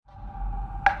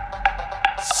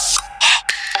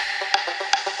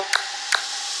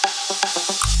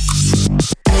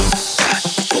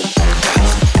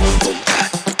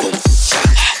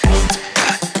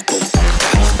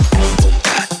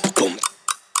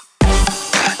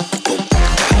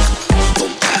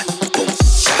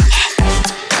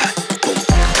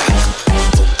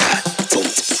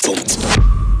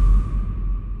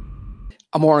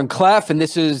I'm Oren Klaff, and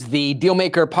this is the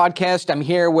Dealmaker podcast. I'm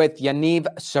here with Yaniv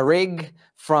Sarig.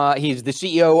 He's the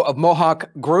CEO of Mohawk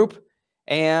Group.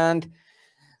 And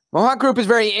Mohawk Group is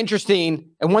very interesting.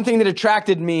 And one thing that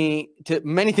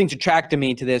many things attracted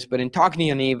me to this, but in talking to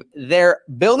Yaniv, they're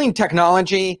building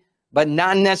technology, but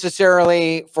not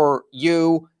necessarily for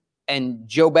you and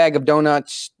Joe Bag of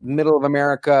Donuts, middle of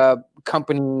America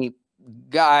company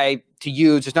guy to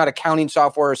use. It's not accounting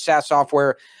software or SaaS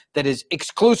software that is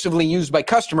exclusively used by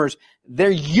customers. They're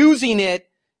using it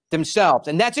themselves.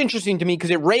 And that's interesting to me because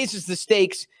it raises the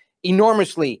stakes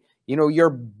enormously. You know,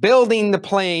 you're building the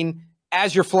plane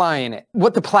as you're flying it,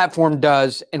 what the platform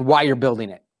does and why you're building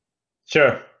it.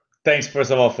 Sure. Thanks,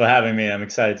 first of all, for having me. I'm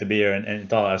excited to be here and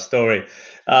tell our story.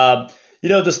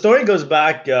 The story goes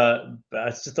back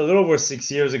it's just a little over 6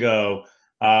 years ago.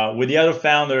 With the other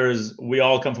founders, we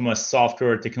all come from a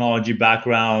software technology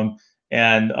background.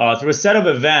 And through a set of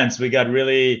events, we got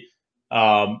really,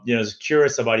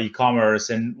 curious about e-commerce.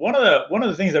 And one of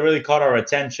the things that really caught our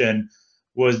attention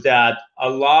was that a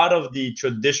lot of the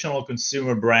traditional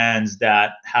consumer brands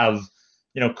that have,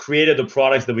 created the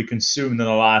products that we consumed in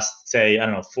the last, say,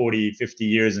 40, 50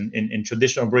 years in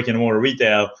traditional brick and mortar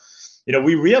retail,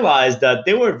 we realized that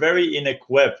they were very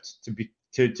inequipped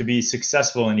to be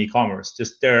successful in e-commerce.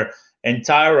 Just their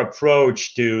entire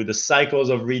approach to the cycles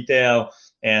of retail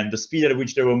and the speed at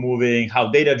which they were moving, how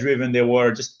data-driven they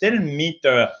were, just didn't meet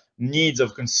the needs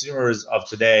of consumers of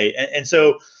today. And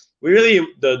so we really,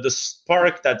 the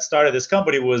spark that started this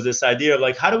company was this idea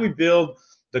of how do we build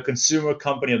the consumer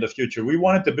company of the future? We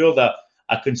wanted to build a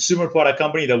consumer product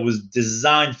company that was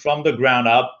designed from the ground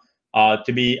up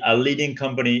to be a leading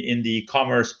company in the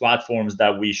e-commerce platforms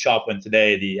that we shop in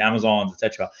today, the Amazons, et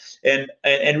cetera.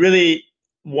 And really,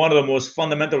 one of the most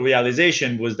fundamental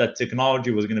realization was that technology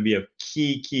was going to be a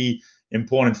key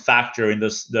important factor in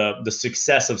the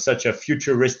success of such a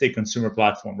futuristic consumer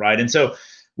platform, right? And so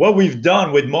what we've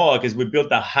done with Mohawk is we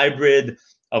built a hybrid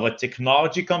of a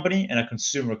technology company and a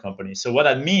consumer company. So what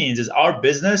that means is our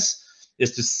business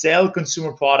is to sell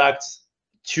consumer products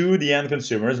to the end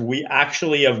consumers. We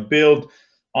actually have built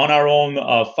on our own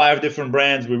 5 different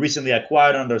brands. We recently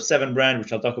acquired under 7 brand,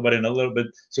 which I'll talk about in a little bit.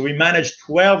 So we manage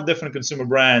 12 different consumer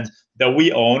brands that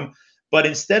we own. But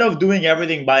instead of doing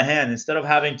everything by hand, instead of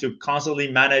having to constantly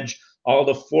manage all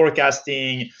the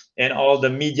forecasting and all the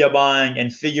media buying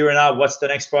and figuring out what's the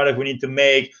next product we need to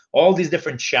make, all these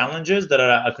different challenges that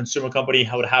a consumer company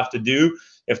would have to do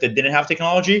if they didn't have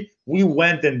technology, we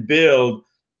went and built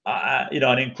in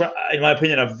my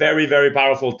opinion, a very, very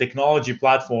powerful technology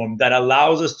platform that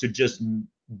allows us to just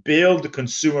build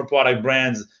consumer product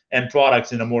brands and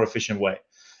products in a more efficient way.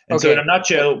 And so in a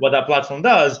nutshell, what that platform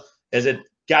does is it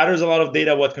gathers a lot of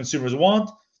data, what consumers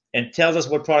want, and tells us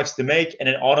what products to make, and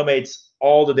it automates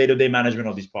all the day-to-day management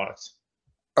of these products.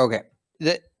 Okay.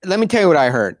 Let me tell you what I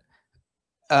heard.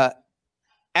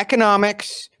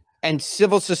 Economics and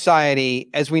civil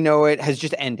society, as we know it, has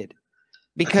just ended.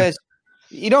 Because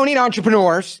you don't need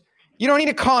entrepreneurs. You don't need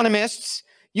economists.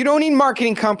 You don't need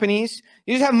marketing companies.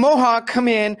 You just have Mohawk come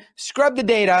in, scrub the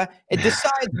data, and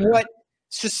decide what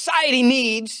society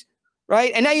needs,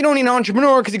 right? And now you don't need an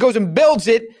entrepreneur because he goes and builds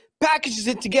it, packages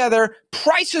it together,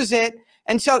 prices it.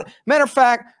 And so, matter of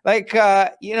fact,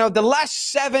 the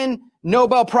last 7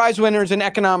 Nobel Prize winners in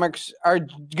economics are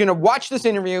going to watch this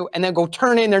interview and then go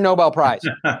turn in their Nobel Prize.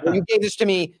 You gave this to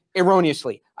me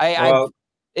erroneously.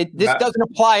 This doesn't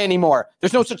apply anymore.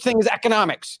 There's no such thing as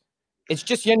economics. It's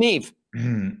just Yaniv.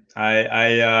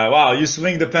 Wow, you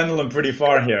swing the pendulum pretty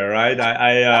far here, right?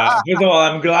 First of all,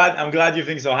 I'm glad you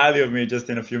think so highly of me just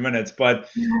in a few minutes, but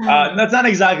that's not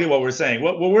exactly what we're saying.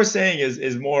 What we're saying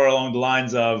is more along the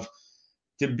lines of,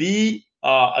 to be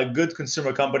a good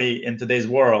consumer company in today's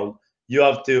world, you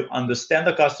have to understand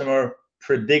the customer,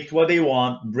 predict what they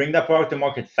want, bring that product to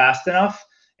market fast enough,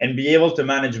 and be able to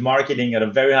manage marketing at a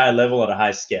very high level at a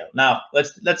high scale. Now,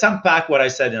 let's unpack what I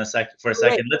said for a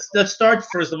second. Let's start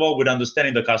first of all with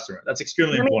understanding the customer. That's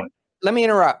extremely important. Let me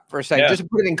interrupt for a second, just to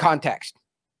put it in context.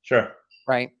 Sure.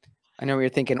 Right. I know what you're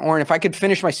thinking, Oren. If I could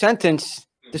finish my sentence,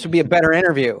 this would be a better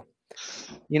interview.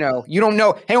 You don't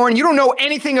know. Hey, Oren, you don't know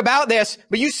anything about this,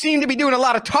 but you seem to be doing a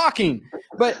lot of talking.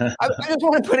 But I just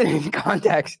want to put it in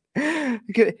context.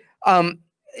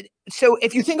 So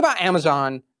if you think about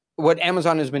Amazon, what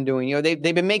Amazon has been doing, they've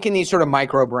been making these sort of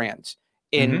micro brands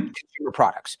in consumer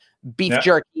products, beef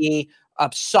jerky,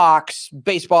 socks,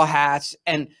 baseball hats.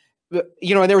 And,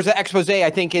 there was an expose, I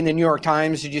think, in the New York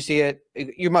Times. Did you see it?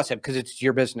 You must have, because it's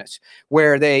your business,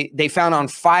 where they found on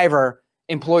Fiverr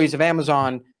employees of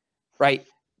Amazon, right,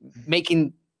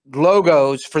 making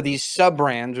logos for these sub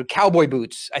brands. Cowboy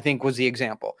boots, I think, was the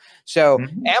example. So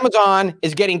Amazon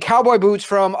is getting cowboy boots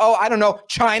from, I don't know,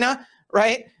 China,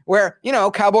 right? Where,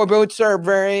 cowboy boots are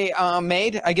very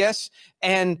made, I guess,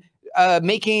 and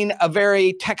making a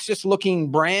very Texas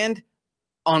looking brand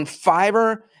on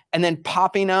Fiverr, and then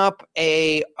popping up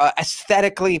a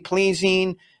aesthetically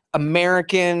pleasing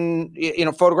American,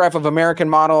 photograph of American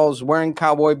models wearing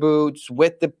cowboy boots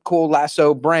with the cool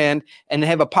Lasso brand, and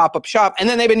have a pop-up shop. And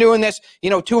then they've been doing this,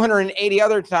 280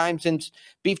 other times, since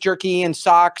beef jerky and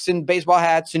socks and baseball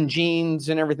hats and jeans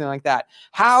and everything like that.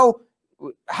 How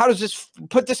does this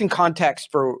put this in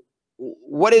context for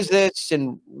what is this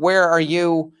and where are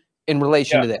you in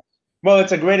relation to this? Well,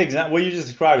 it's a great example. What you just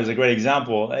described is a great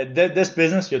example. This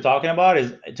business you're talking about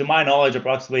is, to my knowledge,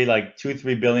 approximately like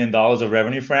 $2-3 billion of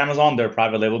revenue for Amazon, their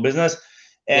private label business.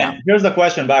 And here's the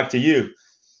question back to you.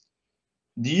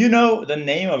 Do you know the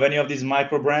name of any of these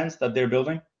micro brands that they're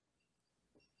building?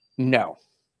 No,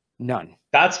 none.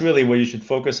 That's really what you should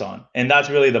focus on. And that's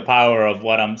really the power of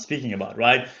what I'm speaking about,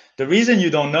 right? The reason you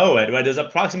don't know it, right? There's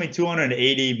approximately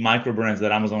 280 micro brands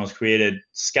that Amazon has created,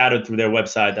 scattered through their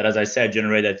website, that, as I said,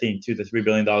 generate, I think, $2-3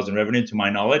 billion in revenue, to my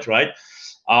knowledge, right?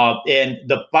 And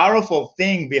the powerful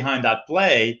thing behind that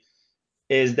play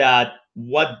is that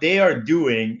what they are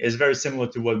doing is very similar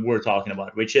to what we're talking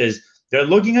about, which is they're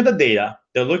looking at the data,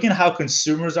 they're looking at how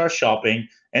consumers are shopping,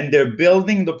 and they're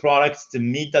building the products to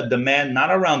meet that demand, not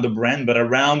around the brand, but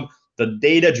around the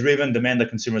data-driven demand that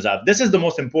consumers have. This is the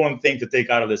most important thing to take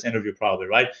out of this interview, probably,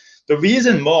 right? The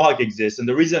reason Mohawk exists and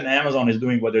the reason Amazon is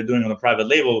doing what they're doing on the private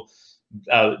label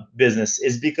business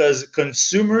is because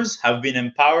consumers have been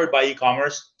empowered by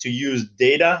e-commerce to use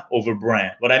data over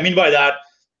brand. What I mean by that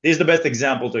is the best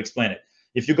example to explain it.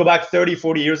 If you go back 30,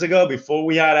 40 years ago, before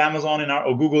we had Amazon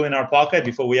or Google in our pocket,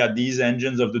 before we had these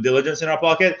engines of due diligence in our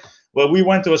pocket, well, we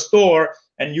went to a store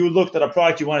and you looked at a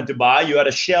product you wanted to buy. You had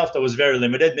a shelf that was very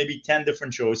limited, maybe 10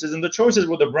 different choices. And the choices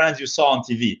were the brands you saw on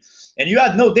TV. And you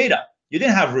had no data. You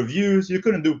didn't have reviews. You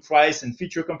couldn't do price and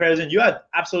feature comparison. You had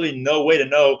absolutely no way to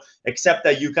know, except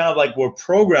that you kind of like were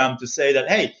programmed to say that,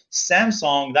 hey,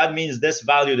 Samsung, that means this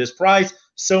value, this price.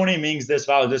 Sony means this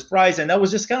value, this price. And that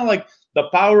was just kind of like the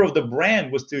power of the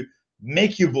brand, was to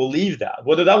make you believe that.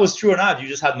 Whether that was true or not, you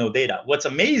just had no data. What's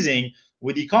amazing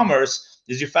with e-commerce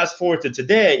is you fast forward to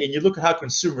today and you look at how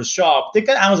consumers shop. Take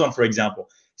Amazon, for example.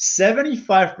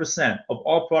 75% of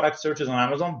all product searches on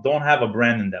Amazon don't have a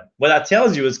brand in them. What that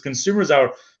tells you is consumers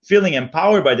are feeling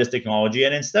empowered by this technology.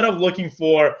 And instead of looking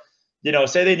for,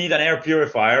 say they need an air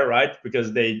purifier, right?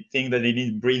 Because they think that they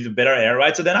need to breathe better air,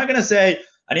 right? So they're not going to say,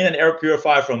 I need an air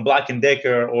purifier from Black &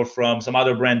 Decker or from some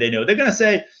other brand they know. They're going to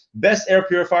say, best air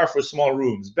purifier for small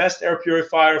rooms, best air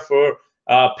purifier for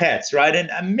pets, right? And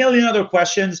a million other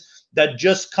questions that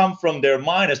just come from their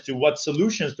mind as to what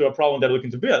solutions to a problem they're looking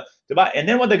to buy. And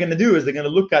then what they're going to do is they're going to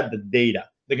look at the data.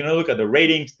 They're going to look at the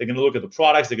ratings. They're going to look at the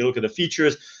products. They're going to look at the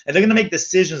features. And they're going to make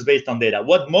decisions based on data.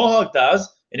 What Mohawk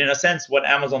does, and in a sense what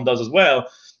Amazon does as well,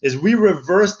 is we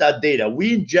reverse that data.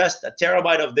 We ingest a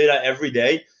terabyte of data every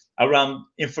day around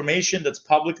information that's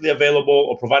publicly available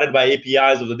or provided by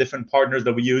APIs of the different partners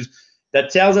that we use,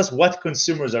 that tells us what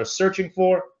consumers are searching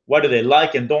for, what do they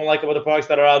like and don't like about the products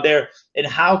that are out there, and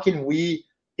how can we,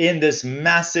 in this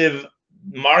massive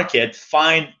market,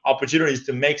 find opportunities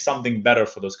to make something better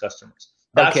for those customers.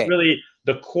 That's really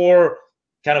the core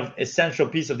kind of essential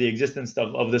piece of the existence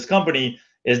of this company,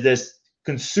 is this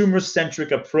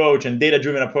consumer-centric approach and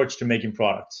data-driven approach to making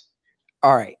products.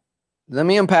 All right. Let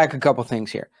me unpack a couple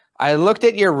things here. I looked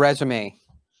at your resume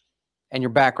and your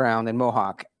background in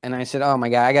Mohawk, and I said, oh my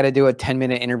God, I got to do a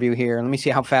 10-minute interview here. Let me see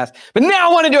how fast. But now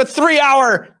I want to do a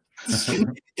 3-hour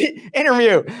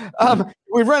interview.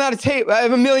 We've run out of tape. I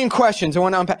have a million questions I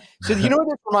want to unpack. So you know what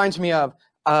this reminds me of?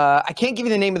 I can't give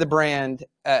you the name of the brand,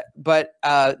 but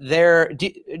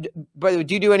do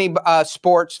you do any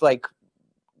sports like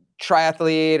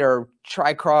triathlete or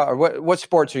tricross, or what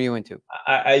sports are you into?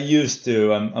 I used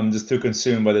to. I'm just too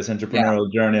consumed by this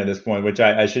entrepreneurial journey at this point, which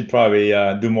I should probably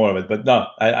do more of it. But no,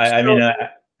 I mean,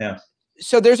 yeah.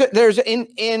 So there's in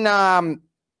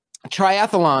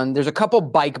triathlon, there's a couple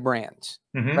bike brands,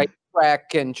 right?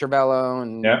 Trek and Cervelo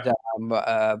and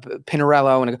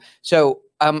Pinarello, and so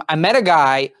I met a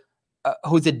guy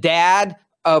who's the dad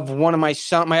of one of my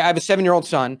son. I have a 7-year-old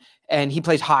son, and he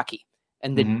plays hockey,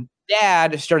 and the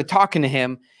dad started talking to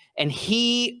him, and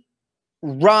he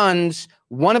runs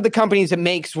one of the companies that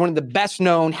makes one of the best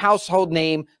known household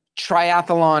name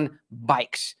triathlon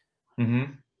bikes.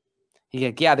 He's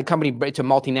like, yeah, the company, it's a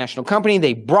multinational company.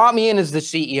 They brought me in as the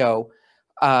CEO.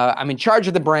 I'm in charge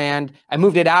of the brand. I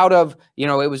moved it out of,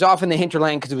 it was off in the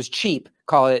hinterland because it was cheap.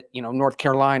 Call it, North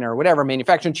Carolina or whatever.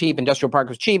 Manufacturing cheap, industrial park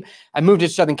was cheap. I moved to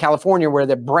Southern California where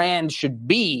the brand should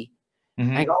be.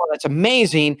 Mm-hmm. I go, oh, that's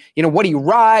amazing. What do you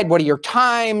ride? What are your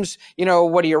times?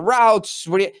 What are your routes?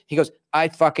 He goes, I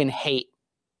fucking hate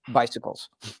bicycles.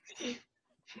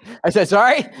 I said,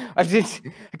 sorry? I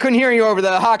couldn't hear you over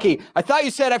the hockey. I thought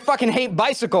you said I fucking hate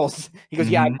bicycles. He goes,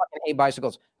 yeah, I fucking hate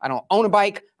bicycles. I don't own a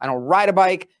bike. I don't ride a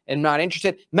bike. I'm not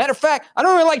interested. Matter of fact, I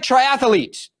don't really like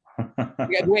triathletes.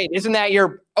 Wait, isn't that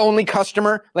your only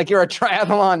customer? Like you're a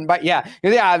triathlon, but yeah,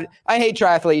 I hate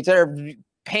triathletes. They're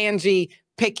pansy,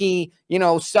 picky,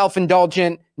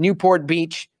 self-indulgent, Newport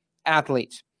Beach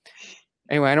athletes.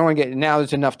 Anyway, I don't want to get, now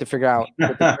there's enough to figure out.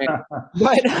 But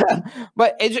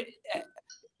it's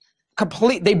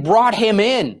complete. They brought him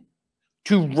in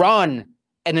to run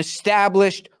an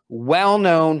established,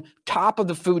 well-known, top of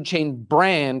the food chain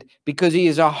brand because he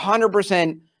is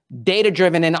 100%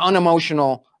 data-driven and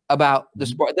unemotional about the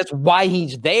sport. That's why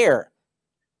he's there.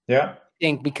 Yeah. I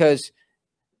think because,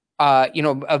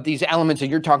 of these elements that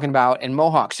you're talking about in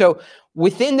Mohawk. So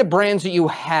within the brands that you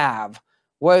have,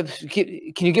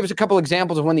 can you give us a couple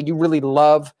examples of one that you really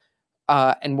love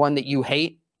and one that you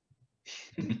hate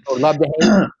or love to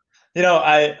hate?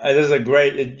 This is a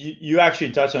great, you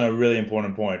actually touched on a really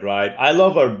important point, right? I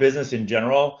love our business in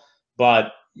general,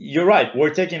 but you're right.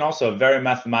 We're taking also a very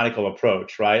mathematical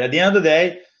approach, right? At the end of the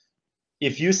day,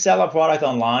 if you sell a product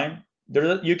online,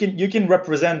 you can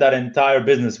represent that entire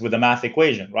business with a math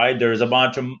equation, right? There's a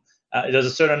bunch of there's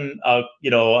a certain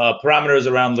parameters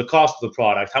around the cost of the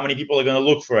product. How many people are going to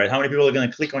look for it? How many people are going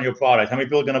to click on your product? How many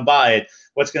people are going to buy it?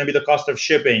 What's going to be the cost of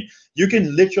shipping? You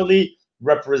can literally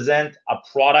represent a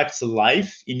product's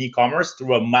life in e-commerce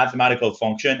through a mathematical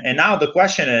function. And now the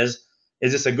question is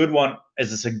this a good one?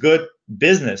 Is this a good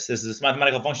business? Is this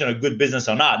mathematical function a good business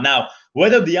or not? Now,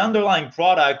 whether the underlying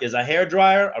product is a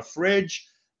hairdryer, a fridge,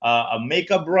 a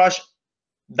makeup brush,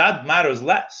 that matters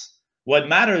less. What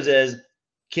matters is,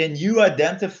 can you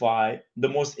identify the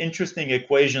most interesting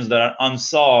equations that are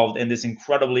unsolved in this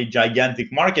incredibly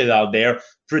gigantic market out there,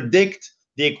 predict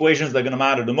the equations that are going to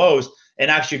matter the most,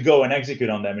 and actually go and execute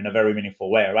on them in a very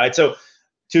meaningful way, right? So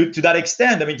to that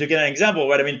extent, to get an example,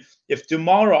 right? If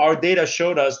tomorrow our data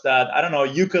showed us that, I don't know,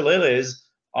 ukuleles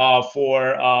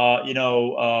for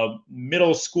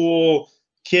middle school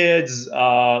kids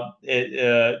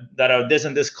that are this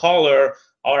and this color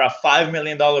are a $5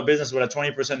 million business with a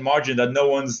 20% margin that no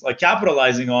one's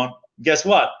capitalizing on, guess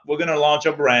what? We're going to launch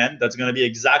a brand that's going to be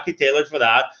exactly tailored for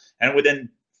that. And within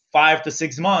 5 to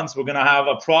 6 months, we're going to have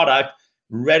a product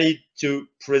ready to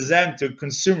present to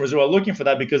consumers who are looking for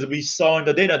that, because we saw in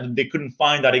the data that they couldn't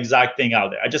find that exact thing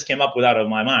out there. I just came up with that out of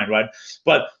my mind, right?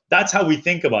 But that's how we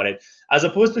think about it, as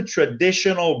opposed to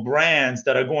traditional brands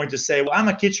that are going to say, well, I'm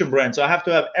a kitchen brand, so I have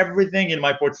to have everything in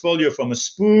my portfolio from a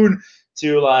spoon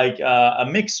to a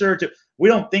mixer to. We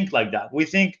don't think like that. We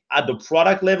think at the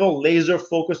product level, laser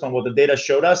focused on what the data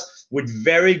showed us with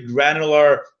very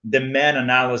granular demand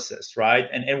analysis, right?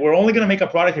 And we're only going to make a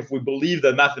product if we believe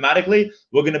that mathematically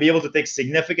we're going to be able to take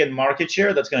significant market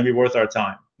share that's going to be worth our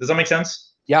time. Does that make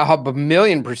sense? Yeah,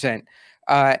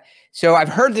 1,000,000%. So I've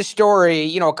heard this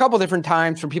story, a couple different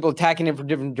times from people attacking it from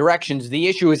different directions. The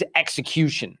issue is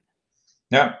execution.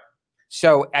 Yeah.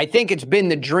 So I think it's been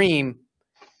the dream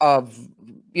of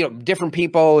different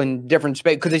people in different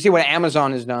space, because they see what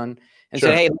Amazon has done and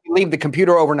said, hey, leave the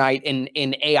computer overnight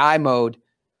in AI mode,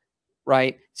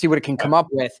 right? See what it can come up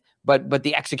with. But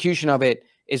the execution of it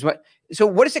is what. So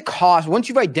what does it cost once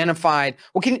you've identified?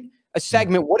 What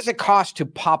does it cost to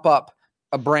pop up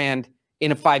a brand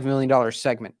in a $5 million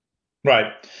segment?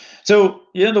 Right. So,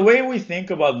 the way we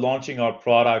think about launching our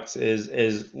products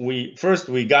is we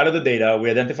gather the data,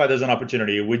 we identify there's an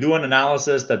opportunity, we do an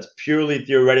analysis that's purely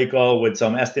theoretical with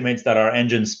some estimates that our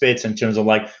engine spits in terms of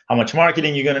how much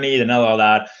marketing you're going to need and all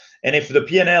that. And if the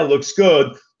P&L looks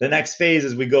good, the next phase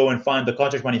is we go and find the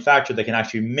contract manufacturer that can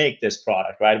actually make this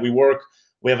product, right? We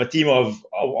have a team of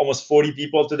almost 40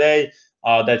 people today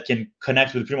that can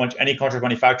connect with pretty much any contract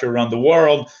manufacturer around the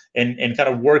world and kind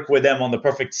of work with them on the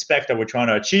perfect spec that we're trying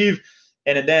to achieve.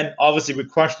 And then obviously we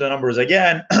crunch the numbers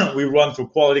again, we run through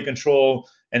quality control,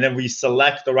 and then we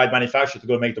select the right manufacturer to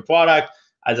go make the product.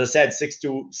 As I said, 6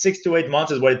 to 8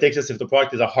 months is what it takes us if the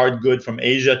product is a hard good from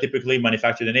Asia, typically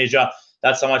manufactured in Asia.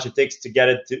 That's how much it takes to get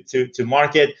it to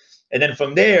market. And then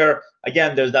from there,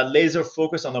 again, there's that laser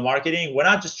focus on the marketing. We're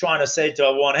not just trying to say to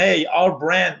everyone, hey, our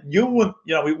brand,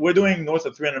 we're doing north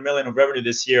of 300 million of revenue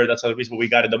this year. That's at least what we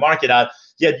got in the market at.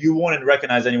 Yet you won't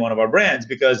recognize any one of our brands,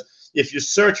 because if you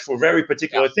search for very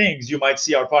particular things, you might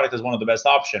see our product as one of the best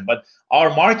options. But our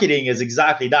marketing is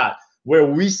exactly that. Where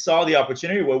we saw the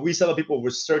opportunity, where we saw the people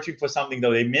were searching for something that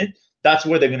they meant, that's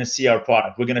where they're going to see our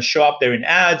product. We're going to show up there in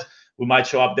ads. We might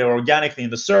show up there organically in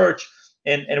the search.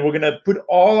 And we're going to put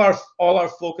all our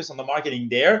focus on the marketing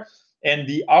there. And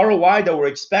the ROI that we're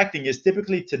expecting is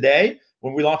typically today,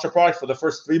 when we launch a product, for the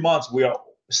first 3 months, we are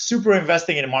super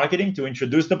investing in marketing to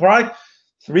introduce the product.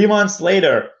 3 months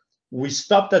later, we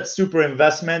stop that super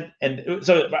investment. And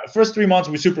so first 3 months,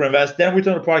 we super invest. Then we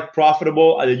turn the product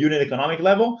profitable at a unit economic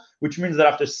level, which means that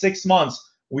after 6 months,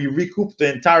 we recoup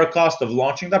the entire cost of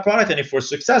launching that product. And if we're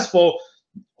successful,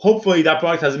 hopefully that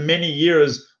product has many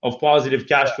years of positive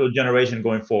cash flow generation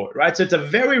going forward, right? So it's a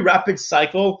very rapid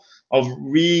cycle of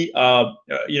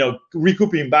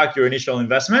recouping back your initial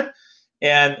investment.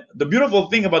 And the beautiful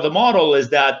thing about the model is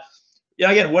that,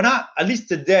 again, we're not, at least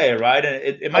today, right? And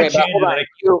it might change.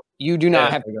 You do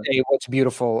not have to say what's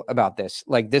beautiful about this.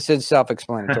 Like, this is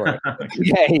self-explanatory.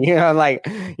 Yeah, like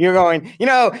you're going,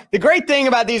 the great thing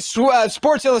about these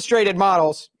Sports Illustrated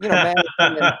models, man,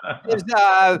 is,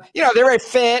 they're very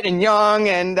fit and young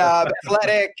and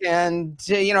athletic, and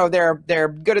they're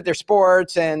good at their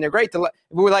sports, and they're great to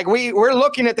we're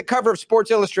looking at the cover of Sports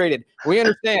Illustrated. We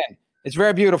understand. It's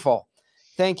very beautiful.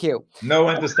 Thank you. Know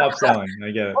when to stop selling.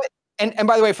 I get it. And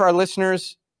by the way, for our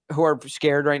listeners who are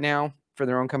scared right now for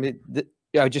their own company,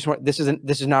 this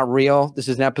is not real. This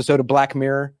is an episode of Black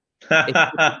Mirror.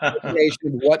 It's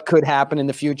what could happen in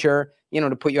the future,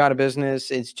 to put you out of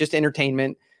business. It's just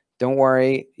entertainment. Don't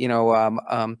worry.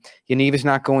 Yaniv is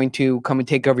not going to come and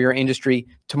take over your industry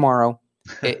tomorrow.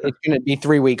 It's going to be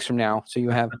 3 weeks from now. So you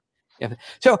have.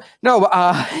 So no.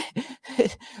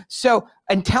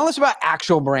 And tell us about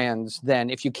actual brands then,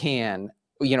 if you can.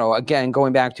 Again,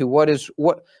 going back to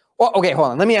okay, hold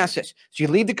on. Let me ask this. So you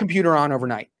leave the computer on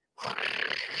overnight,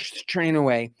 turning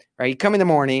away, right? You come in the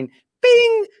morning,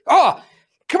 bing. Oh,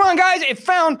 come on, guys. It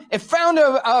found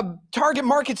a target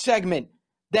market segment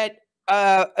that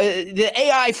the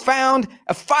AI found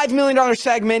a $5 million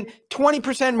segment,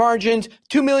 20% margins,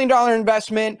 $2 million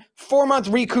investment, 4-month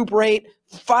recoup rate,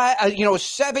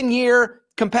 7-year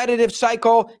competitive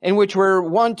cycle in which we're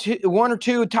one or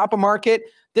two top of market.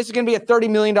 This is going to be a $30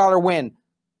 million win.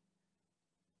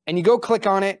 And you go click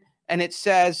on it, and it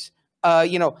says,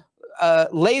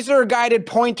 laser guided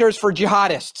pointers for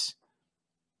jihadists,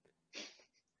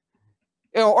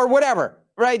 or whatever,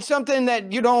 right? Something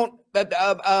that you don't,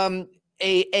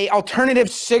 a alternative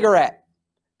cigarette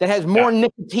that has more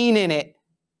nicotine in it,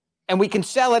 and we can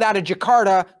sell it out of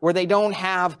Jakarta where they don't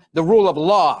have the rule of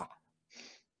law,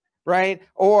 right?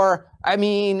 Or,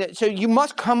 so you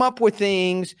must come up with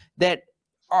things that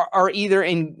are either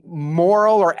in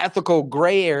moral or ethical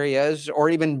gray areas, or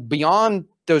even beyond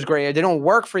those gray areas. They don't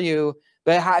work for you.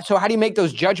 But how do you make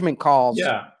those judgment calls?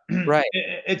 Yeah, right.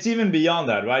 It's even beyond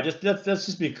that, right? Let's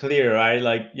just be clear, right?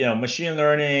 Like, machine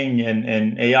learning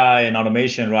and AI and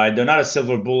automation, right? They're not a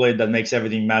silver bullet that makes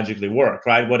everything magically work,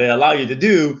 right? What they allow you to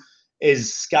do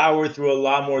is scour through a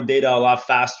lot more data a lot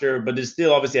faster, but there's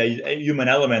still obviously a human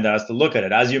element that has to look at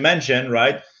it. As you mentioned,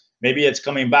 right? Maybe it's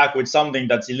coming back with something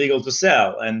that's illegal to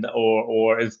sell,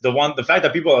 or it's the fact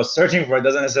that people are searching for it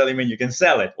doesn't necessarily mean you can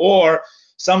sell it. Or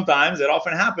sometimes it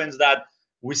often happens that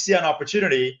we see an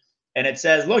opportunity and it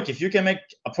says, look, if you can make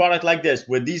a product like this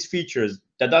with these features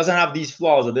that doesn't have these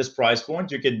flaws at this price point,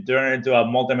 you can turn it into a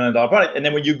multi-million-dollar product. And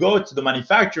then when you go to the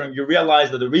manufacturing, you realize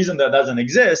that the reason that doesn't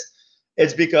exist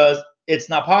is because it's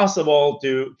not possible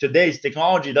today's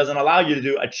technology doesn't allow you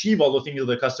to achieve all the things that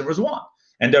the customers want.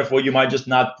 And therefore, you might just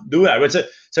not do that.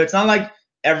 So it's not like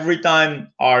every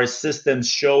time our systems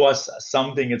show us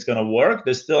something, it's going to work.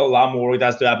 There's still a lot more work that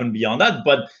has to happen beyond that.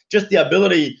 But just the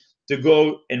ability to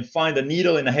go and find a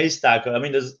needle in a haystack.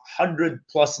 There's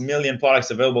 100+ million products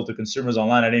available to consumers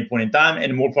online at any point in time,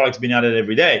 and more products being added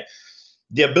every day.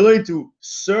 The ability to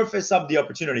surface up the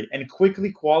opportunity and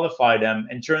quickly qualify them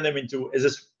and turn them into, is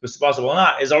this possible or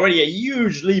not, is already a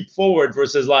huge leap forward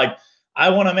versus like, I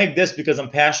want to make this because I'm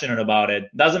passionate about it.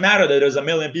 Doesn't matter that there's a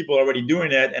million people already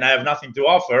doing it and I have nothing to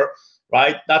offer,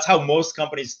 right? That's how most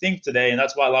companies think today, and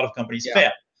that's why a lot of companies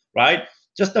fail, right?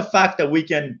 Just the fact that we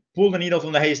can pull the needle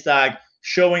from the haystack,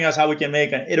 showing us how we can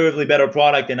make an iteratively better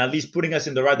product and at least putting us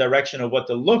in the right direction of what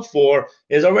to look for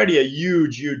is already a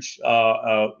huge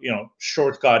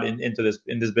shortcut into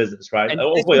this business, right? And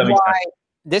hopefully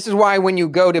this is why when you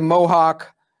go to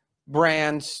Mohawk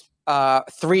Brands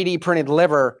 3D printed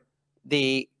liver,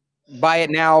 the buy it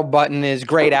now button is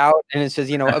grayed out, and it says,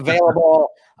 available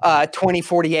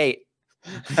 2048.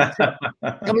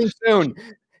 Coming soon.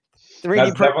 3D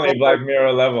That's definitely Black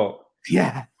Mirror level.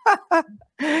 Yeah.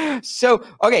 So,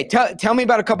 okay, tell me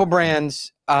about a couple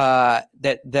brands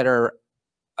that are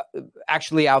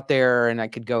actually out there, and I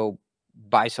could go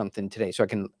buy something today, so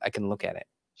I can look at it.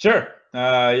 Sure.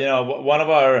 One of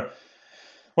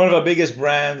our biggest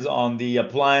brands on the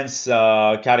appliance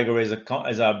category is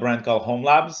a brand called Home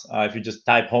Labs. If you just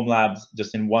type Home Labs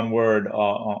just in one word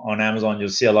on Amazon, you'll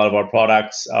see a lot of our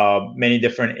products, many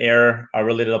different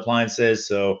air-related appliances.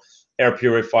 So air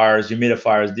purifiers,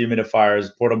 humidifiers,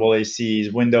 dehumidifiers, portable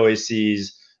ACs, window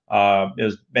ACs.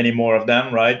 There's many more of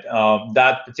them, right?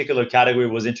 That particular category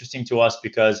was interesting to us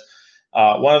because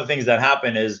one of the things that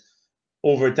happened is,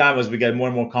 over time, as we get more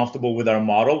and more comfortable with our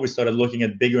model, we started looking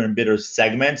at bigger and bigger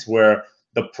segments where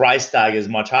the price tag is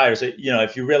much higher. So,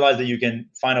 if you realize that you can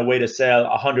find a way to sell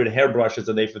 100 hairbrushes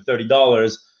a day for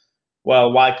 $30,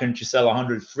 well, why couldn't you sell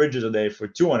 100 fridges a day for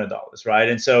 $200, right?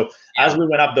 And so as we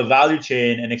went up the value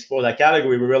chain and explored that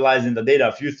category, we realized in the data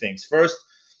a few things. First,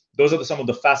 those are some of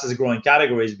the fastest growing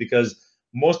categories, because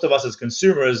most of us as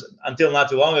consumers, until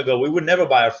not too long ago, we would never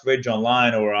buy a fridge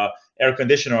online or a air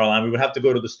conditioner online. We would have to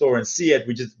go to the store and see it.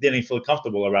 We just didn't feel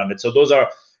comfortable around it. So those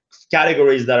are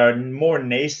categories that are more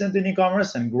nascent in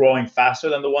e-commerce and growing faster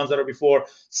than the ones that are before.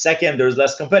 Second, there's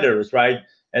less competitors, right?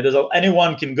 And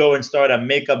anyone can go and start a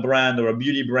makeup brand or a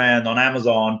beauty brand on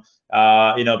Amazon,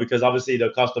 because obviously the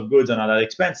cost of goods are not that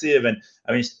expensive. And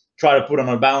I mean, try to put on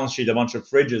a balance sheet a bunch of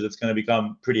fridges, it's going to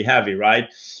become pretty heavy, right?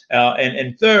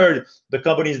 And third, the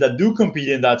companies that do compete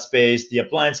in that space, the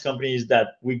appliance companies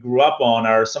that we grew up on,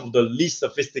 are some of the least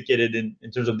sophisticated in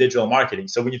terms of digital marketing.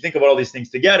 So when you think about all these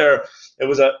things together, it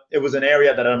was an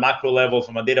area that at a macro level,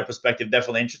 from a data perspective,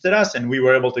 definitely interested us, and we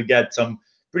were able to get some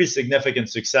pretty significant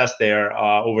success there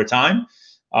over time.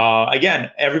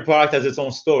 Again, every product has its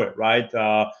own story, right?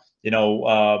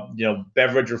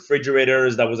 Beverage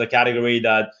refrigerators, that was a category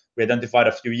that we identified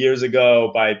a few years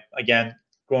ago by, again,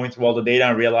 going through all the data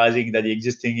and realizing that the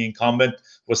existing incumbent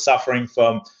was suffering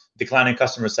from declining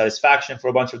customer satisfaction for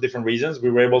a bunch of different reasons.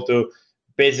 We were able to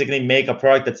basically make a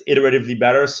product that's iteratively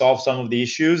better, solve some of the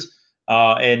issues,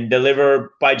 and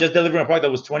deliver. By just delivering a product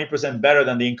that was 20% better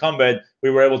than the incumbent, we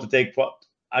were able to take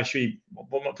actually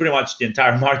pretty much the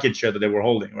entire market share that they were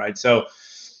holding, right? So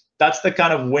that's the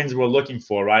kind of wins we're looking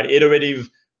for, right? Iterative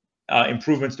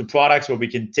improvements to products where we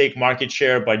can take market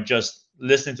share by just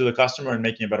listening to the customer and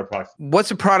making a better product.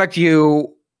 What's a product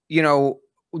you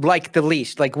like the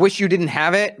least? Like, wish you didn't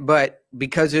have it, but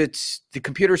because it's the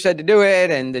computer said to do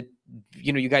it, and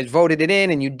you guys voted it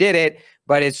in and you did it,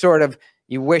 but it's sort of,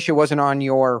 you wish it wasn't on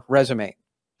your resume.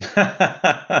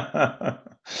 Oh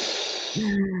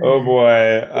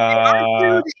boy.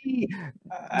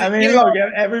 I mean, look,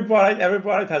 every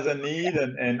product has a need,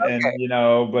 and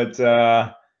but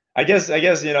I guess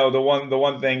the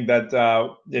one thing that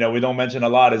we don't mention a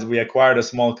lot is we acquired a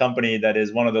small company that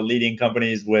is one of the leading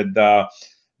companies with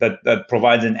that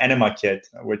provides an enema kit,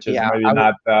 which is maybe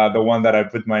not the one that I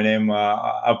put my name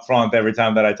up front every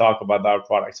time that I talk about our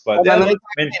products. But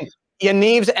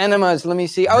Yaniv's enemas. Let me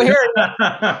see. Oh, here.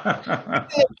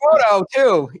 Photo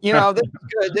too. This is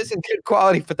good. This is good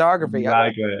quality photography.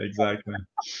 Exactly.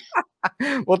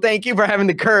 Well, thank you for having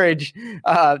the courage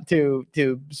to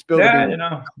spill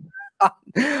the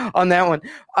beans on that one.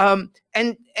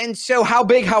 And so, how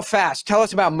big, how fast? Tell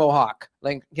us about Mohawk.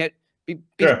 Like,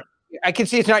 sure. I can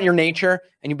see it's not your nature,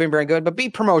 and you've been very good, but be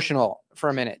promotional for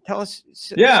a minute. Tell us.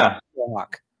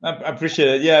 Mohawk. I appreciate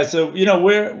it. Yeah. So,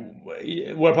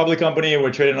 we're a public company.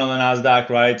 We're traded on the NASDAQ,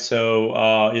 right?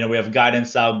 So, we have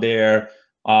guidance out there.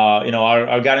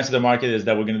 Our guidance to the market is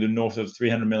that we're going to do north of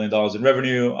 $300 million in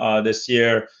revenue this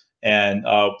year, and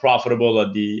profitable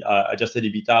at the adjusted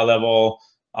EBITDA level.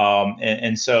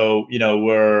 And so,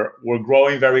 we're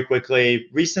growing very quickly.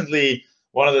 Recently,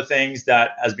 one of the things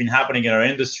that has been happening in our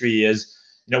industry is,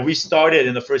 we started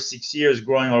in the first 6 years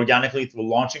growing organically through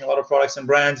launching a lot of products and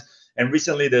brands. And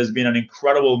recently, there's been an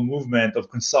incredible movement of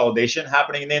consolidation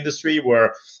happening in the industry,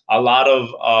 where a lot of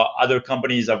other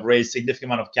companies have raised significant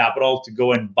amount of capital to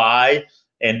go and buy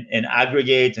and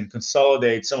aggregate and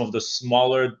consolidate some of the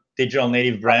smaller digital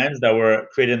native brands that were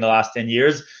created in the last 10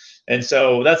 years. And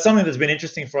so that's something that's been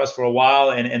interesting for us for a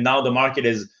while. And now the market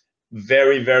is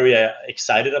very, very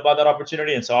excited about that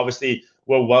opportunity. And so obviously,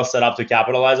 we're well set up to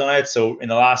capitalize on it. So in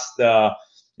the last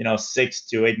 6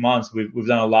 to 8 months, we've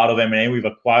done a lot of M&A. We've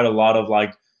acquired a lot of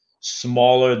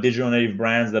smaller digital native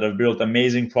brands that have built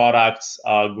amazing products,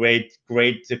 great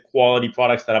quality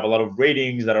products that have a lot of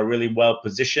ratings, that are really well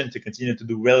positioned to continue to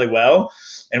do really well.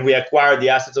 And we acquired the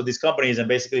assets of these companies and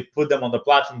basically put them on the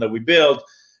platform that we built.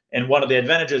 And one of the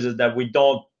advantages is that we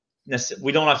don't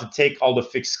have to take all the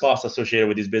fixed costs associated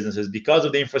with these businesses because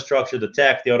of the infrastructure, the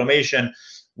tech, the automation.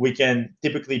 We can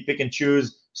typically pick and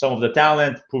choose some of the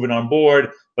talent, prove it on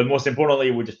board, but most importantly,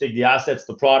 we just take the assets,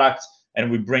 the products, and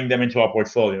we bring them into our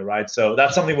portfolio, right? So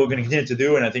that's something we're going to continue to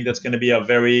do, and I think that's going to be a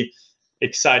very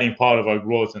exciting part of our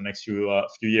growth in the next few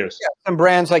years. Yeah, some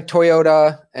brands like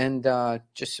Toyota and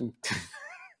just some.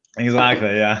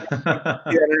 Exactly, yeah.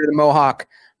 The Mohawk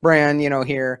brand,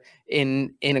 here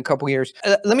in a couple years.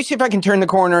 Let me see if I can turn the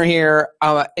corner here.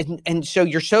 And so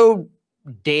you're so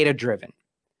data driven,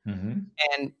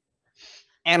 and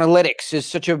analytics is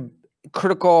such a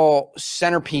critical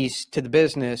centerpiece to the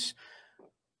business.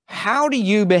 How do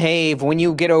you behave when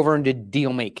you get over into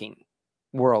deal making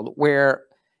world where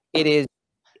it is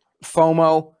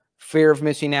FOMO, fear of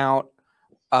missing out,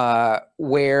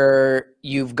 where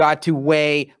you've got to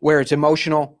weigh, where it's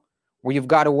emotional, where you've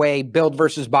got to weigh build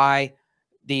versus buy,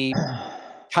 the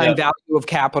time value of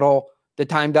capital, the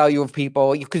time value of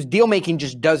people, because deal making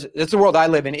that's the world I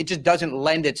live in. It just doesn't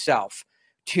lend itself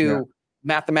to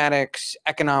mathematics,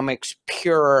 economics,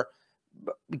 pure,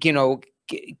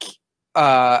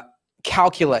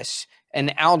 calculus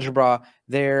and algebra.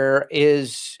 There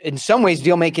is, in some ways,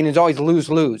 deal making is always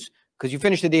lose-lose, because you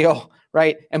finish the deal,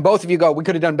 right? And both of you go, we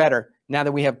could have done better now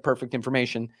that we have perfect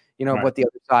information, what the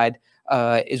other side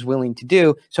is willing to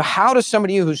do. So how does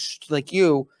somebody who's like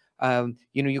you,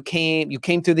 you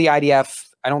came through the IDF.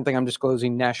 I don't think I'm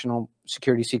disclosing national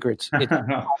security secrets. It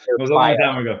was a long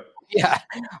time ago. Yeah.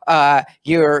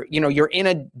 You're in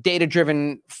a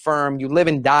data-driven firm. You live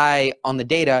and die on the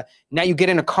data. Now you get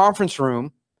in a conference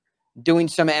room doing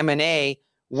some M&A.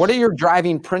 What are your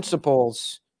driving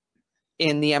principles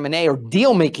in the M&A or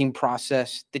deal-making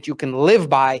process that you can live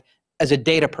by as a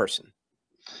data person?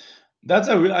 That's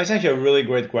actually a really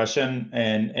great question.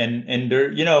 And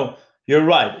there, you're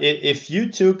right. If you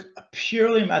took a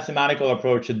purely mathematical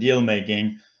approach to deal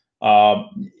making,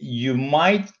 you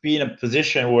might be in a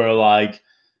position where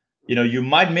you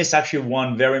might miss actually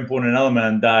one very important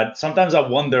element that sometimes I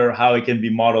wonder how it can be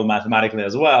modeled mathematically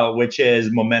as well, which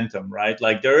is momentum, right?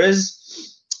 Like there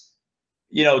is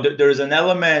an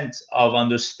element of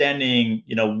understanding,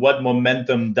 what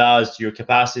momentum does to your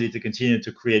capacity to continue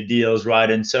to create deals, right?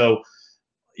 And so,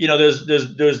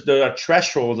 there are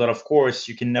thresholds that, of course,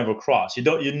 you can never cross.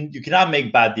 You cannot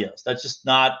make bad deals. That's just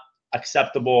not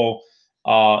acceptable.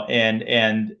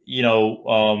 And you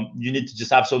need to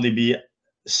just absolutely be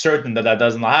certain that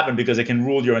does not happen, because it can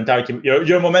rule your entire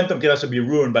your momentum can also be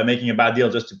ruined by making a bad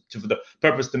deal just for the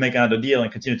purpose to make another deal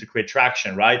and continue to create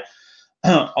traction, right?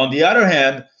 On the other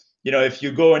hand, if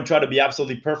you go and try to be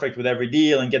absolutely perfect with every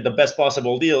deal and get the best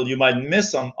possible deal, you might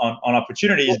miss on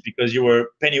opportunities because you were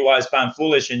penny wise, pound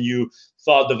foolish, and you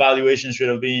thought the valuation should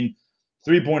have been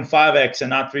 3.5x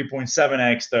and not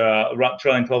 3.7x the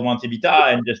trailing 12-month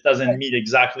EBITDA, and just doesn't meet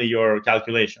exactly your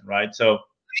calculation, right? So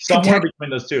somewhere between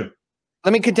those two.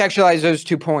 Let me contextualize those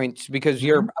 2 points, because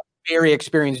you're a very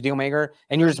experienced deal maker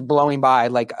and you're just blowing by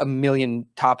like a million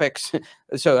topics.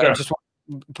 So I just want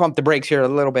to pump the brakes here a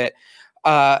little bit.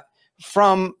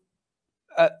 From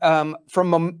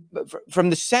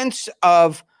the sense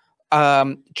of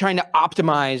trying to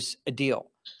optimize a deal,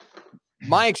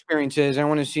 my experience is, and I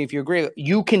want to see if you agree,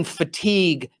 you can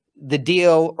fatigue the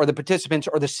deal or the participants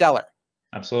or the seller.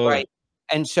 Absolutely. Right.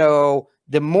 And so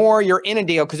the more you're in a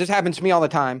deal, because this happens to me all the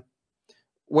time,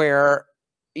 where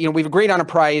we've agreed on a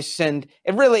price and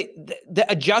it really, the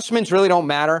adjustments really don't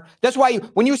matter. That's why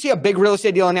when you see a big real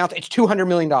estate deal announced, it's $200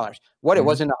 million. What, it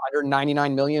wasn't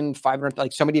 199 million, 500,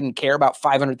 like somebody didn't care about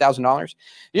 $500,000.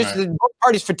 Just the both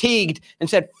parties fatigued and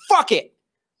said, fuck it.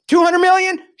 200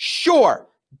 million? Sure.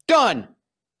 Done.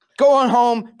 Go on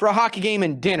home for a hockey game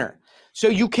and dinner. So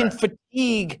you can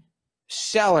fatigue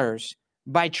sellers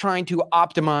by trying to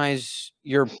optimize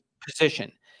your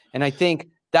position. And I think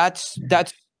that's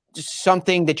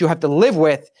something that you have to live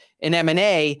with in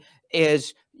M&A,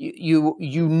 is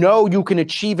you can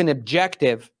achieve an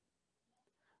objective,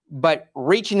 but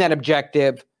reaching that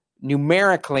objective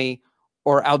numerically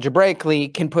or algebraically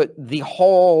can put the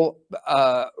whole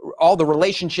all the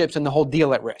relationships and the whole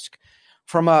deal at risk.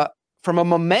 From a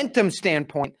momentum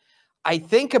standpoint, I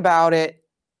think about it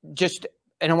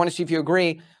and I want to see if you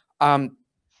agree. I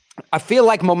feel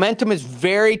like momentum is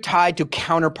very tied to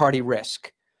counterparty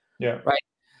risk. Yeah. Right.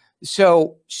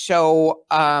 So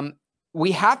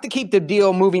we have to keep the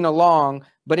deal moving along,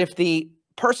 but if the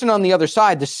person on the other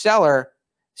side, the seller,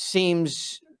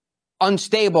 seems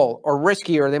unstable or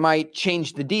risky, or they might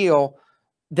change the deal,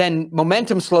 then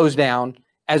momentum slows down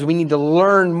as we need to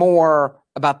learn more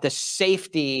about the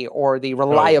safety or the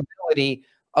reliability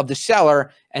of the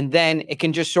seller, and then it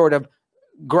can just sort of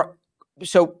grow.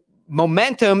 So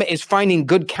momentum is finding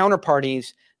good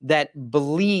counterparties that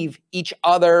believe each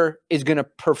other is going to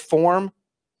perform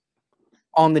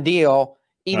on the deal,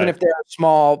 even if there are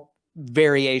small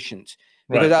variations.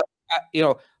 Because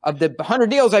of the 100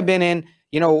 deals I've been in,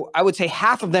 I would say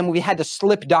half of them we had to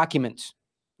slip documents.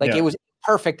 It was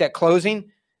perfect at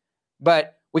closing,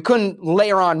 but we couldn't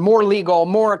layer on more legal,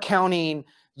 more accounting,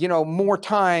 more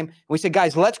time. We said,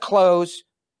 guys, let's close.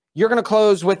 You're going to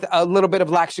close with a little bit of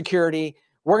lax security.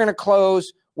 We're going to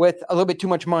close with a little bit too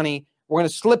much money. We're going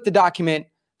to slip the document,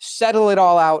 settle it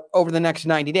all out over the next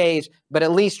 90 days, but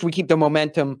at least we keep the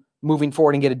momentum moving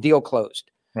forward and get a deal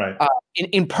closed. Right.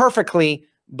 Imperfectly,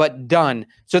 but done.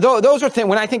 So those are things.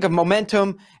 When I think of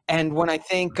momentum and when I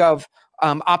think of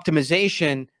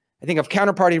optimization, I think of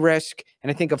counterparty risk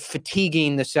and I think of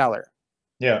fatiguing the seller.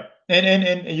 Yeah,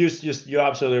 and you're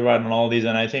absolutely right on all these.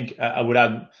 And I think I would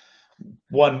add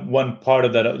one part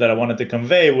of that I wanted to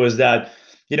convey was that,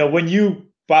 when you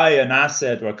buy an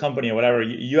asset or a company or whatever,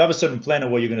 you have a certain plan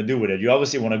of what you're going to do with it. You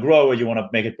obviously want to grow it, you want to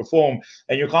make it perform,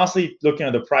 and you're constantly looking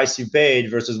at the price you paid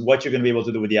versus what you're going to be able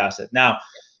to do with the asset. Now,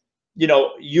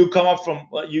 you come up from,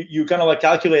 you kind of like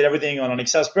calculate everything on an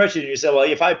Excel spreadsheet, and you say, well,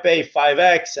 if I pay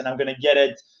 5x and I'm going to get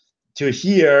it to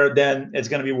here, then it's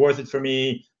going to be worth it for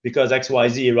me because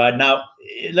XYZ, right? Now,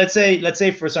 let's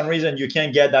say for some reason you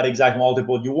can't get that exact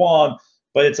multiple you want,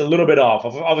 but it's a little bit off.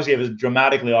 Obviously, if it's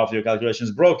dramatically off, your calculation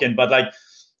is broken. But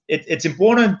it's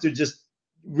important to just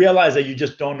realize that you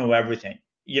just don't know everything.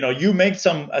 You make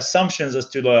some assumptions as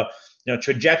to the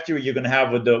trajectory you're going to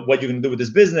have with what you're going to do with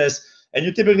this business, and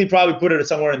you typically probably put it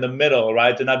somewhere in the middle,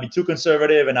 right? To not be too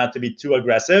conservative and not to be too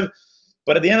aggressive.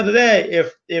 But at the end of the day,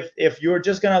 if you're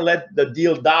just going to let the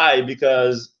deal die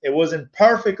because it wasn't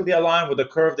perfectly aligned with the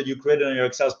curve that you created on your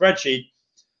Excel spreadsheet,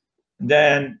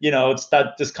 then, it's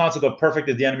that this concept of perfect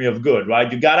is the enemy of good,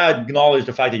 right? You got to acknowledge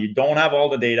the fact that you don't have all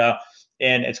the data,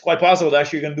 and it's quite possible that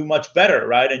actually you're going to do much better,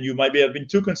 right? And you might have been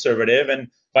too conservative and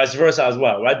vice versa as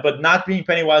well, right? But not being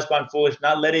penny wise, pound foolish,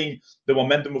 not letting the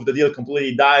momentum of the deal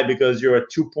completely die because you're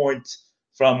at 2 points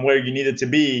from where you need it to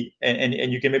be, and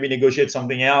you can maybe negotiate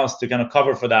something else to kind of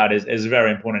cover for that is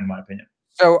very important in my opinion.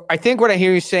 So I think what I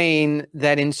hear you saying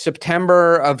that in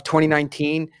September of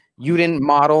 2019, you didn't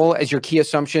model as your key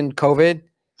assumption COVID.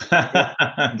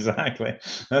 Exactly.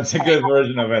 That's a good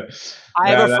version of it. I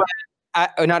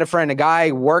have a friend, a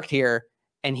guy worked here,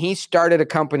 and he started a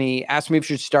company, asked me if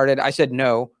you should start it. I said,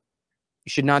 no, you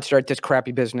should not start this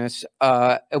crappy business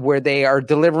where they are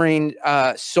delivering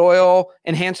soil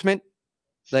enhancement,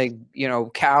 like,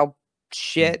 cow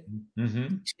shit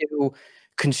to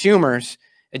consumers.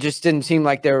 It just didn't seem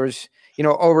like there was,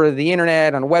 over the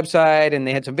internet on a website, and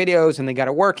they had some videos and they got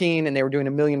it working and they were doing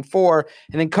 $1.4 million,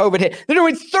 and then COVID hit. They're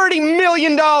doing $30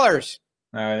 million.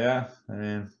 Yeah. I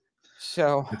mean,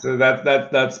 so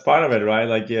that's part of it,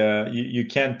 right? You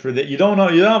can't predict, you don't know,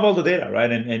 you don't have all the data,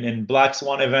 right? And black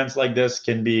swan events like this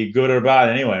can be good or bad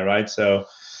anyway, right? So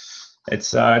it's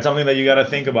something that you got to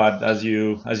think about as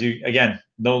you again,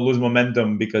 don't lose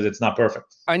momentum because it's not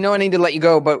perfect. I know I need to let you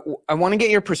go, but I want to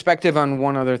get your perspective on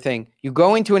one other thing. You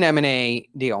go into an M&A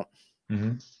deal,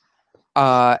 and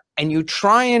you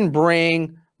try and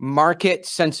bring market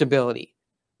sensibility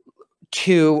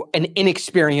to an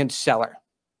inexperienced seller.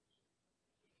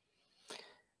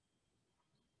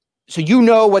 So you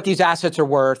know what these assets are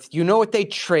worth. You know what they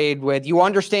trade with. You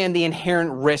understand the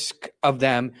inherent risk of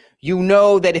them. You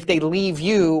know that if they leave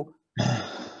you,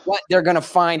 what they're going to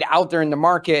find out there in the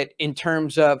market in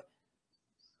terms of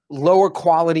lower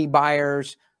quality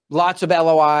buyers, lots of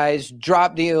LOIs,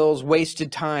 drop deals,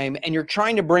 wasted time, and you're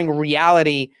trying to bring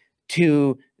reality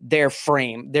to their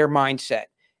frame, their mindset.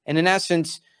 And in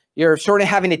essence, you're sort of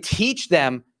having to teach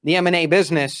them the M&A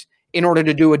business in order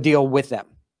to do a deal with them.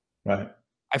 Right.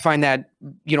 I find that,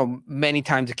 many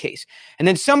times the case. And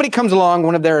then somebody comes along,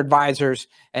 one of their advisors,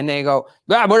 and they go,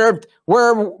 we're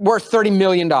worth $30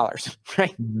 million,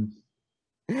 right?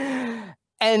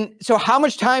 And so how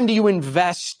much time do you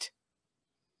invest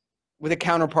with a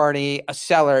counterparty, a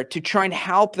seller, to try and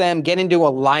help them get into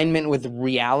alignment with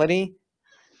reality?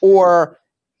 Or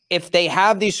if they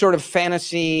have these sort of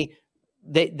fantasy,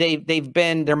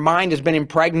 their mind has been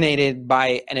impregnated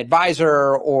by an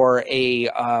advisor or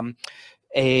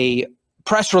a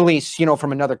press release,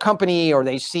 from another company, or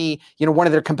they see, one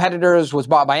of their competitors was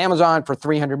bought by Amazon for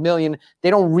 $300 million. They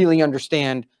don't really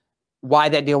understand why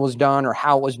that deal was done or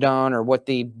how it was done or what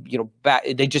they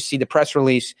just see the press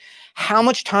release. How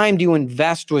much time do you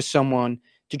invest with someone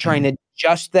to try and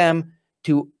adjust them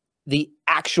to the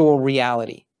actual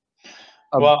reality?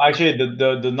 Well, actually,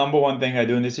 the number one thing I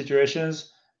do in these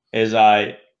situations is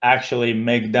I actually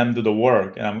make them do the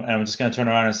work, and I'm just gonna turn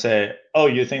around and say, "Oh,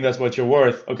 you think that's what you're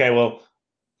worth? Okay, well,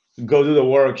 go do the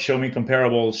work. Show me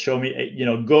comparables. Show me,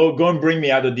 go and bring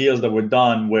me other deals that were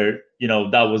done where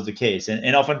that was the case."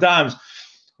 And oftentimes,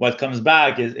 what comes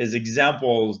back is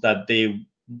examples that they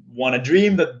want to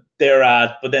dream that they're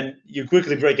at, but then you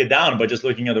quickly break it down by just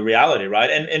looking at the reality, right?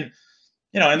 And in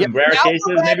the rare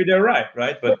cases, maybe they're right?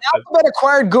 But Alphabet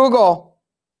acquired Google.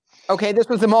 Okay, this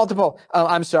was the multiple.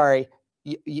 I'm sorry.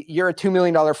 You're a $2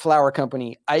 million flower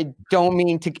company. I don't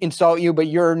mean to insult you, but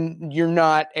you're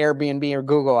not Airbnb or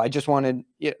Google. I just wanted,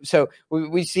 so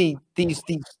we see these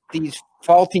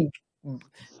faulty,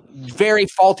 very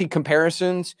faulty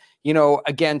comparisons,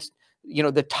 against,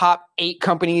 the top 8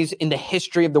 companies in the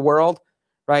history of the world,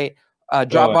 right?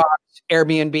 Dropbox,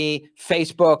 Airbnb,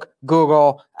 Facebook,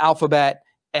 Google, Alphabet,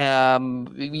 and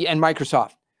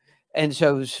Microsoft. And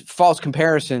so false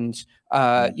comparisons,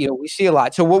 we see a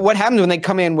lot. So what happens when they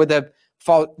come in with a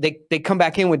fault? They come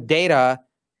back in with data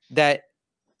that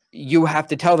you have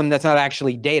to tell them that's not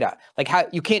actually data. Like how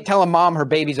you can't tell a mom her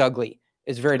baby's ugly.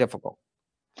 It's very difficult.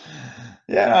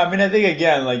 Yeah, I mean, I think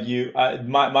again, like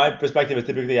my perspective is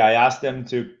typically I ask them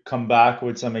to come back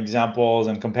with some examples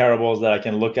and comparables that I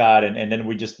can look at, and then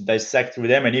we just dissect through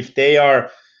them. And if they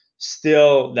are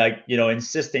still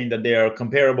insisting that they are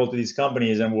comparable to these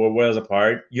companies and we're worlds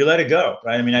apart, you let it go,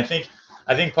 right? I mean, I think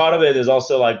part of it is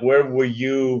also like, where were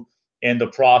you in the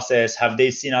process? Have they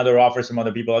seen other offers from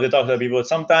other people? Have they talked to other people?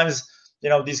 Sometimes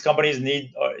these companies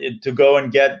need to go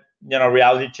and get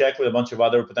reality check with a bunch of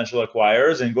other potential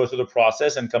acquirers and go through the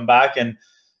process and come back and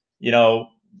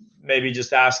maybe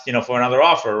just ask for another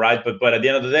offer, right? But at the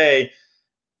end of the day,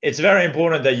 it's very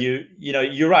important that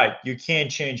you're right. You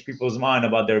can't change people's mind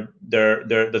about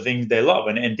the things they love,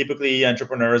 and typically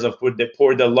entrepreneurs have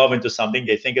poured their love into something.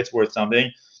 They think it's worth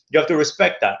something. You have to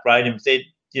respect that, right? And say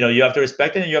you have to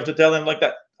respect it, and you have to tell them like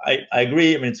that. I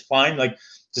agree. I mean, it's fine. Like,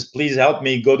 just please help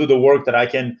me go do the work that I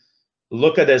can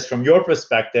look at this from your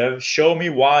perspective. Show me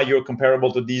why you're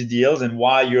comparable to these deals and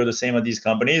why you're the same as these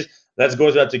companies. Let's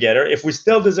go through that together. If we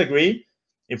still disagree,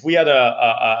 if we had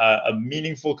a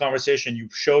meaningful conversation, you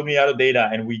showed me other data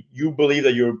and you believe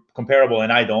that you're comparable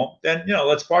and I don't, then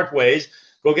let's part ways.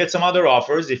 Go get some other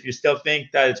offers. If you still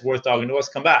think that it's worth talking to us,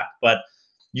 come back. But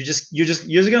you're just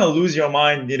gonna lose your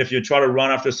mind if you try to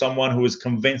run after someone who is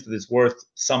convinced that it's worth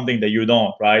something that you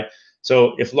don't, right?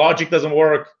 So if logic doesn't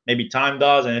work, maybe time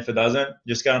does, and if it doesn't,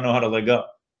 you just gotta know how to let go.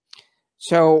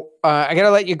 So I got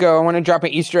to let you go. I want to drop an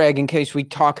Easter egg in case we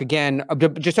talk again.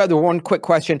 Just other one quick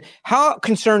question. How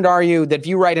concerned are you that if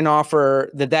you write an offer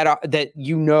that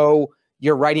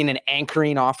you're writing an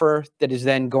anchoring offer that is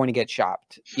then going to get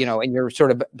shopped, and you're sort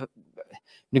of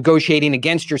negotiating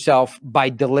against yourself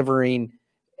by delivering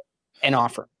an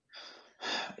offer?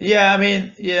 Yeah, I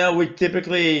mean, we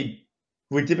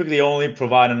typically only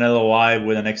provide an LOI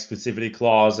with an exclusivity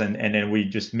clause, and then we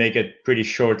just make it pretty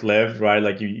short-lived, right?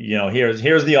 Like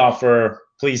here's the offer,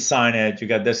 please sign it. You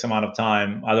got this amount of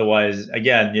time. Otherwise,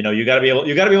 again, you got to be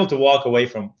able to walk away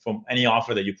from any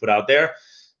offer that you put out there,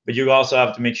 but you also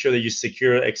have to make sure that you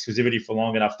secure exclusivity for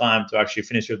long enough time to actually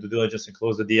finish your due diligence and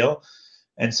close the deal.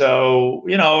 And so,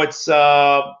 it's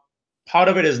part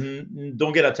of it is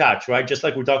don't get attached, right? Just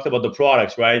like we talked about the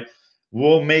products, right?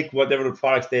 We'll make whatever the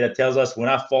products data tells us. We're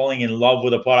not falling in love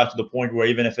with a product to the point where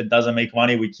even if it doesn't make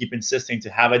money, we keep insisting to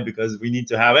have it because we need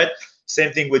to have it.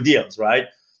 Same thing with deals, right?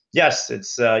 Yes,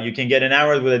 it's you can get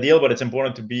enamored with a deal, but it's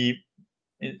important to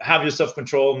have your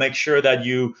self-control. Make sure that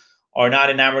you are not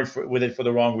enamored with it for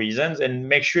the wrong reasons, and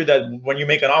make sure that when you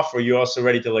make an offer, you're also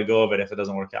ready to let go of it if it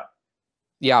doesn't work out.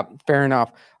 Yeah, fair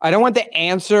enough. I don't want the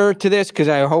answer to this because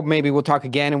I hope maybe we'll talk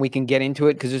again and we can get into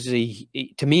it because this is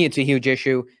to me, it's a huge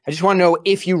issue. I just want to know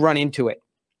if you run into it.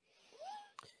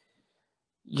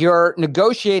 You're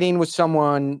negotiating with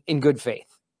someone in good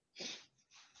faith.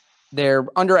 They're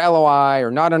under LOI or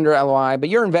not under LOI, but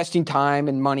you're investing time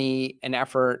and money and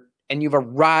effort, and you've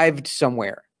arrived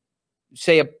somewhere.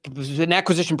 Say an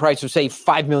acquisition price of say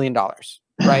 $5 million,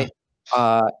 right?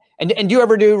 And do you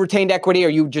ever do retained equity, or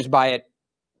you just buy it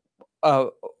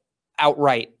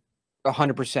outright,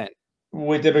 100%?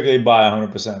 We typically buy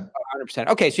 100%. 100%.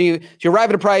 Okay, so you arrive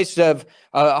at a price of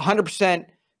 100%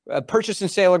 purchase and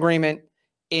sale agreement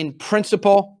in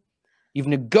principle. You've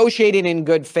negotiated in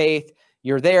good faith.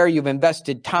 You're there. You've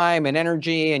invested time and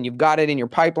energy, and you've got it in your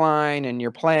pipeline and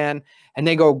your plan. And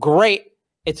they go, great,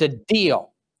 it's a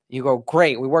deal. You go,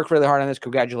 great, we worked really hard on this,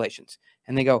 congratulations.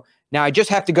 And they go, now I just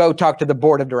have to go talk to the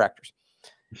board of directors.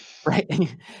 Right.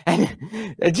 And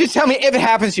just tell me if it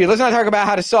happens to you. Let's not talk about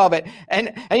how to solve it.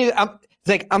 And it's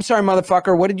like, I'm sorry,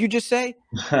 motherfucker. What did you just say?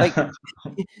 Like,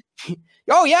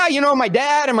 oh yeah, my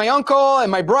dad and my uncle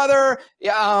and my brother,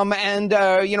 and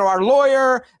our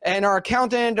lawyer and our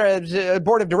accountant,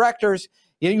 board of directors,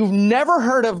 you've never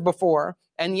heard of before.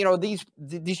 And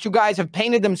these two guys have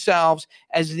painted themselves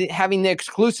as having the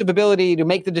exclusive ability to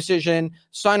make the decision,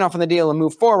 sign off on the deal, and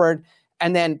move forward.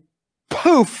 And then,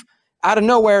 poof, out of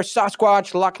nowhere,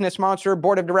 Sasquatch, Loch Ness Monster,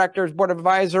 board of directors, board of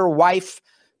advisor, wife,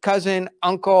 cousin,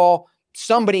 uncle,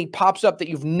 somebody pops up that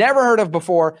you've never heard of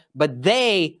before, but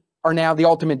they are now the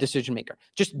ultimate decision maker.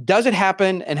 Just does it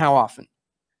happen, and how often?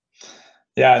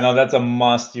 Yeah, no, that's a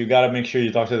must. You got to make sure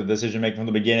you talk to the decision maker from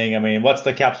the beginning. I mean, what's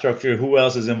the cap structure? Who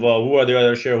else is involved? Who are the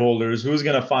other shareholders? Who's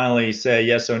going to finally say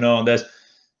yes or no on this?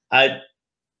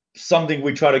 Something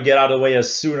we try to get out of the way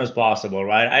as soon as possible,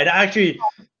 right? It actually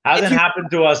hasn't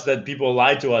happened to us that people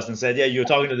lied to us and said, yeah, you're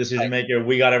talking to the decision maker.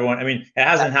 We got everyone. I mean, it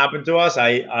hasn't happened to us.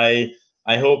 I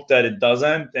hope that it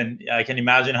doesn't. And I can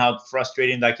imagine how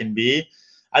frustrating that can be.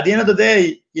 At the end of the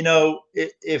day,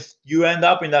 if you end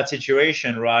up in that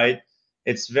situation, right,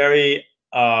 it's very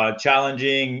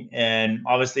challenging, and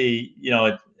obviously,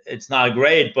 it's not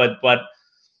great, but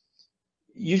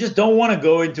you just don't want to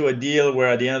go into a deal where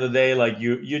at the end of the day, like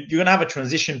you're going to have a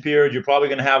transition period. You're probably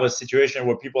going to have a situation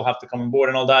where people have to come on board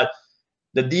and all that.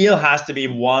 The deal has to be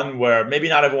one where maybe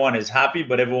not everyone is happy,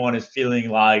 but everyone is feeling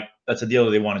like that's a deal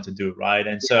that they wanted to do, right?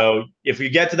 And so if you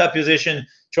get to that position,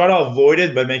 try to avoid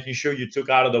it by making sure you took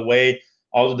out of the way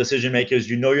all the decision makers.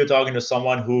 You're talking to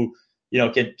someone who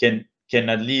can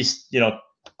at least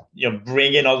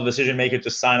bring in all the decision makers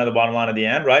to sign at the bottom line at the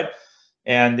end, right?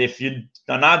 And if you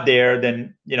are not there,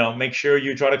 then make sure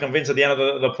you try to convince at the end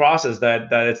of the process that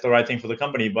it's the right thing for the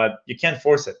company. But you can't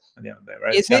force it at the end of the day,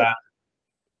 right?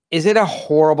 Is it a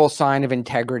horrible sign of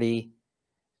integrity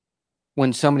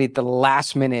when somebody at the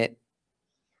last minute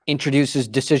introduces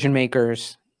decision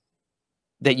makers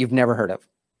that you've never heard of?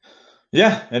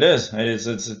 Yeah, it is.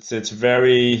 It's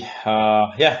very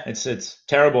it's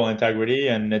terrible integrity,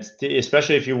 and it's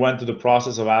especially if you went through the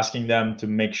process of asking them to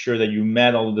make sure that you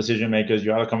met all the decision makers,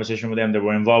 you had a conversation with them, that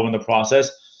were involved in the process.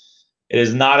 It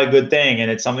is not a good thing,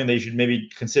 and it's something that you should maybe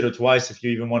consider twice if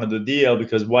you even want to do a deal,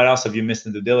 because what else have you missed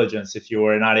in due diligence if you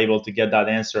were not able to get that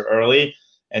answer early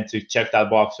and to check that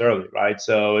box early, right?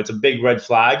 So it's a big red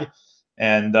flag,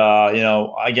 and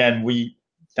again,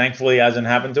 thankfully it hasn't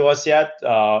happened to us yet,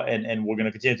 and we're going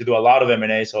to continue to do a lot of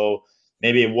M&A, so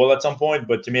maybe it will at some point,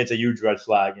 but to me it's a huge red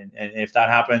flag, and if that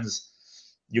happens,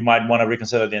 you might want to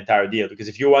reconsider the entire deal, because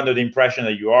if you're under the impression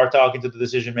that you are talking to the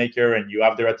decision maker and you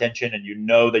have their attention and you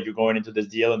know that you're going into this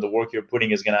deal and the work you're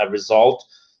putting is going to result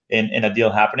in a deal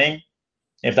happening,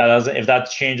 if that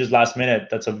changes last minute,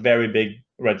 that's a very big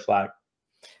red flag.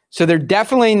 So there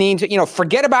definitely needs,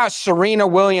 forget about Serena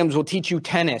Williams will teach you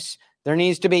tennis. There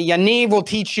needs to be Yaniv will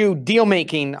teach you deal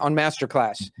making on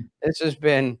Masterclass. This has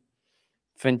been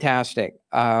fantastic.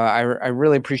 I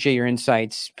really appreciate your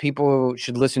insights. People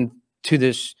should listen to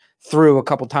this through a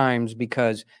couple times,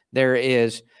 because there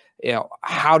is,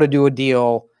 how to do a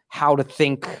deal, how to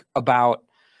think about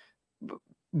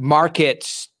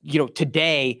markets,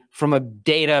 today from a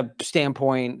data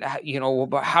standpoint,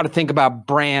 how to think about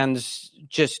brands.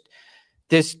 Just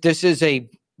this is a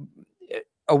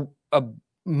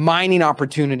mining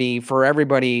opportunity for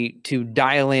everybody to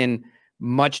dial in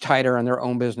much tighter on their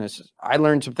own businesses. I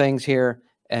learned some things here,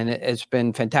 and it's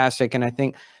been fantastic. And I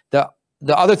think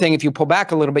the other thing, if you pull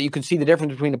back a little bit, you can see the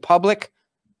difference between a public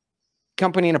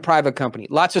company and a private company.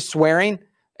 Lots of swearing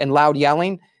and loud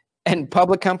yelling, and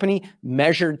public company,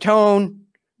 measured tone,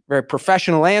 very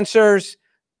professional answers,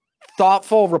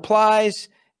 thoughtful replies,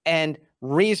 and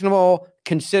reasonable,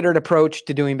 considered approach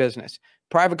to doing business.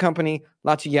 Private company,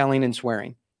 lots of yelling and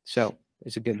swearing. So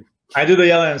it's a good. I do the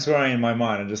yelling and swearing in my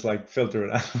mind and just filter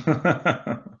it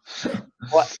out.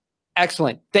 Well,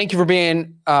 excellent. Thank you for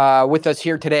being with us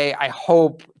here today. I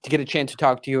hope to get a chance to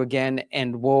talk to you again,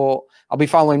 and I'll be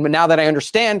following. But now that I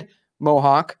understand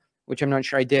Mohawk, which I'm not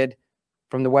sure I did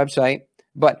from the website,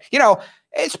 but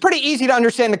it's pretty easy to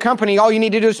understand the company. All you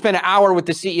need to do is spend an hour with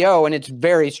the CEO, and it's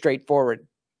very straightforward.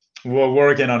 We're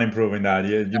working on improving that.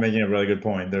 You're making a really good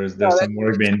point. There's some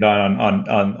work being done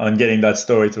on getting that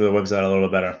story to the website a little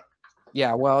bit better.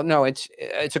 Yeah, well, no, it's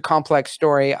a complex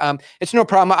story. It's no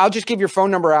problem. I'll just give your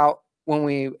phone number out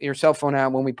your cell phone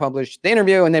out when we publish the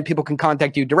interview, and then people can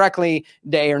contact you directly,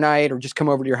 day or night, or just come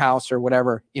over to your house or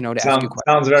whatever, to ask you questions.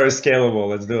 Sounds very scalable.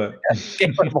 Let's do it.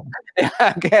 Scalable.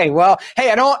 Okay. Well,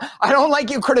 hey, I don't like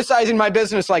you criticizing my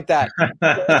business like that.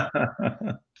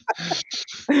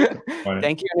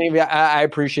 Thank you, Yaniv. I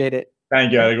appreciate it.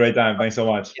 Thank you. I had a great time. Thanks so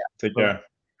much. Yeah. Take care.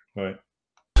 Bye.